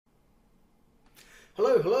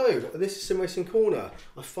Hello, this is Simracing Corner.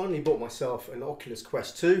 I finally bought myself an Oculus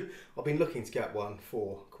Quest 2. I've been looking to get one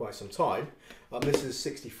for quite some time. This is a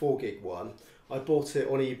 64 gig one. I bought it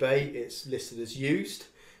on eBay, it's listed as used,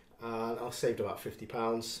 and I saved about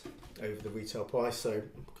 £50 over the retail price, so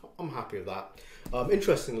I'm happy with that.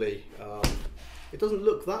 Interestingly, it doesn't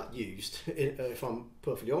look that used, if I'm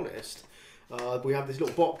perfectly honest. We have this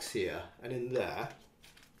little box here, and in there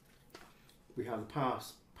we have the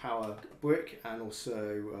power brick, and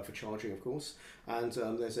also for charging, of course, and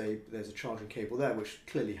there's a charging cable there which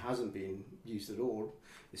clearly hasn't been used at all.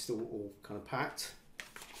 It's still all kind of packed,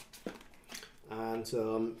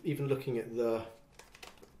 and even looking at the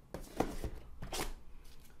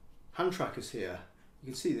hand trackers here, you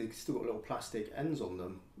can see they've still got little plastic ends on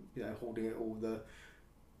them, you know, holding it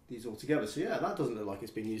these all together. So yeah, that doesn't look like it's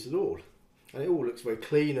been used at all. And it all looks very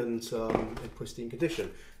clean and in pristine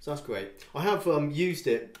condition, so that's great. I have used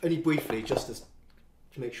it only briefly just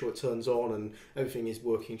to make sure it turns on and everything is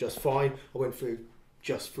working just fine. I went through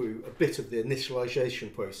a bit of the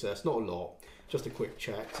initialization process, not a lot, just a quick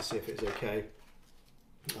check to see if it's okay.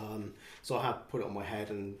 So I have put it on my head,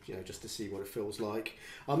 and just to see what it feels like.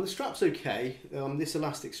 The strap's okay. This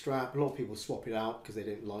elastic strap, a lot of people swap it out because they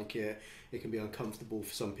didn't like it. It can be uncomfortable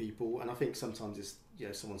for some people, and I think sometimes it's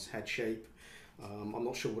someone's head shape. I'm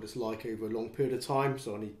not sure what it's like over a long period of time,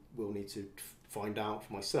 so I will need to find out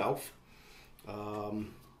for myself.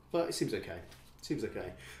 But it seems okay. It seems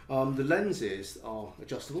okay. The lenses are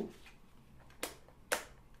adjustable. So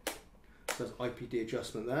there's IPD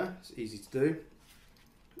adjustment there. It's easy to do.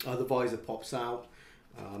 The visor pops out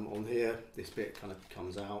on here. This bit kind of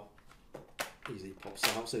comes out, easily pops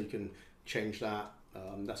out, so you can change that.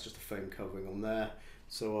 That's just a foam covering on there.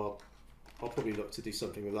 So I'll probably look to do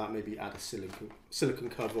something with that, maybe add a silicone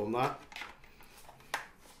cover on that.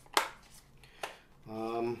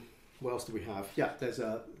 What else do we have? Yeah, there's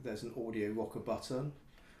an audio rocker button,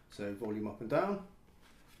 so volume up and down,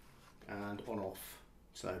 and on off.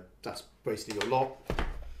 So that's basically your lot.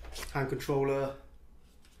 Hand controller.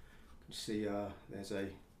 You see there's a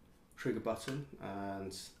trigger button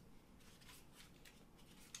and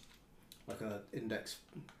like an index,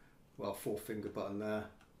 well, 4-finger button there.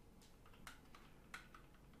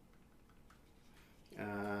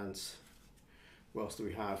 And what else do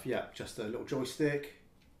we have? Yeah, just a little joystick.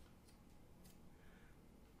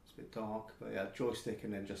 It's a bit dark, but yeah, joystick,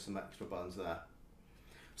 and then just some extra buttons there.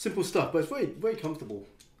 Simple stuff, but it's very, very comfortable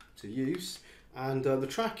to use. And the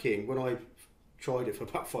tracking, when I tried it for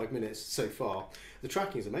about 5 minutes so far, the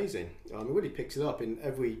tracking is amazing. It really picks it up in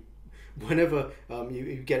whenever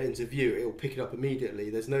you get into view, it will pick it up immediately.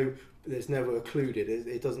 There's never occluded.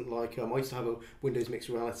 It doesn't like, I used to have a Windows Mixed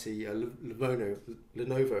Reality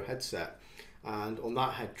Lenovo headset, and on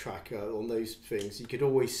that head tracker, on those things, you could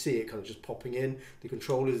always see it kind of just popping in the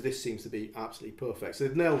controllers. This seems to be absolutely perfect. So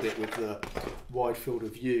they've nailed it with the wide field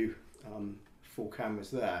of view, 4 cameras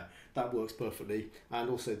there. That works perfectly, and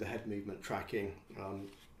also the head movement tracking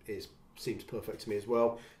seems perfect to me as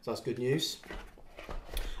well. So that's good news.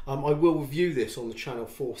 I will review this on the channel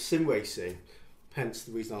for Simracing, hence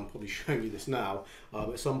the reason I'm probably showing you this now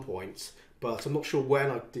at some point, but I'm not sure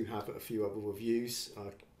when. I do have a few other reviews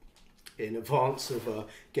in advance of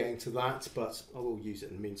getting to that, but I will use it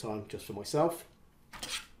in the meantime just for myself.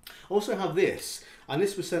 I also have this, and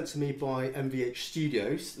this was sent to me by MVH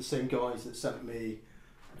Studios, the same guys that sent me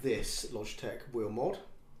this Logitech wheel mod.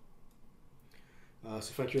 So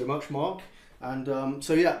thank you very much, Mark. And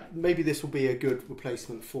so yeah, maybe this will be a good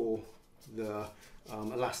replacement for the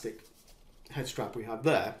elastic head strap we have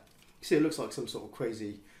there. You see, it looks like some sort of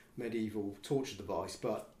crazy medieval torture device,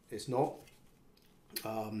 but it's not. You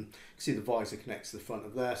can see the visor connects to the front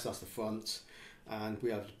of there, so that's the front, and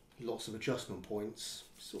we have lots of adjustment points,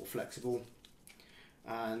 sort of flexible,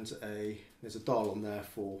 and there's a dial on there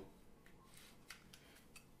for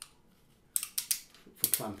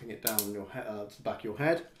clamping it down on your head, to the back of your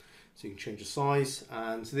head, so you can change the size.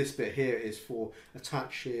 And this bit here is for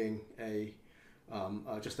attaching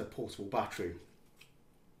just a portable battery.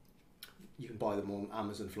 You can buy them on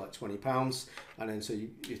Amazon for like £20, and then so you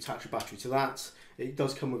attach a battery to that. It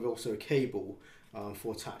does come with also a cable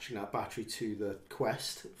for attaching that battery to the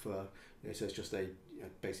Quest. So it's just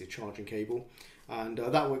basically a charging cable, and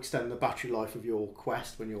that will extend the battery life of your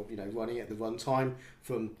Quest when you're running at the runtime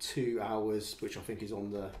from 2 hours, which I think is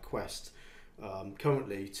on the Quest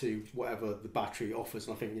currently, to whatever the battery offers.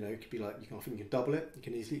 And I think it could be like I think you can double it. You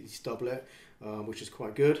can easily double it, which is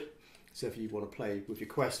quite good. So if you want to play with your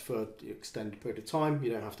Quest for an extended period of time,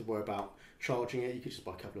 you don't have to worry about charging it. You could just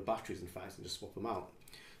buy a couple of batteries, in fact, and just swap them out,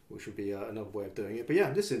 which would be another way of doing it. But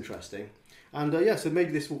yeah, this is interesting. And yeah, so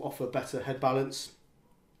maybe this will offer better head balance.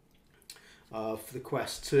 for the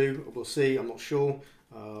Quest 2. We'll see, I'm not sure,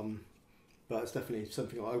 but it's definitely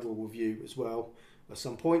something I will review as well at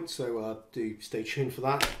some point, so do stay tuned for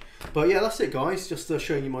that. But yeah, that's it guys, just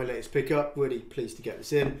showing you my latest pickup. Really pleased to get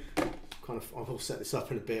this in. I will set this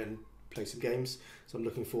up in a bit and play some games, so I'm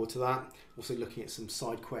looking forward to that. Also looking at some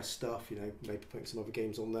side quest stuff, you know, maybe putting some other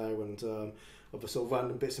games on there, and other sort of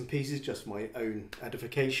random bits and pieces, just for my own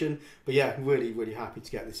edification. But yeah, really happy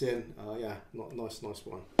to get this in. Yeah, nice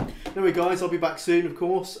one. Anyway guys, I'll be back soon, of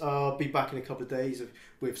course. I'll be back in a couple of days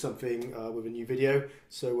with something, with a new video,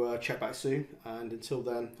 so check back soon, and until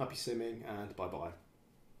then, happy simming and bye bye.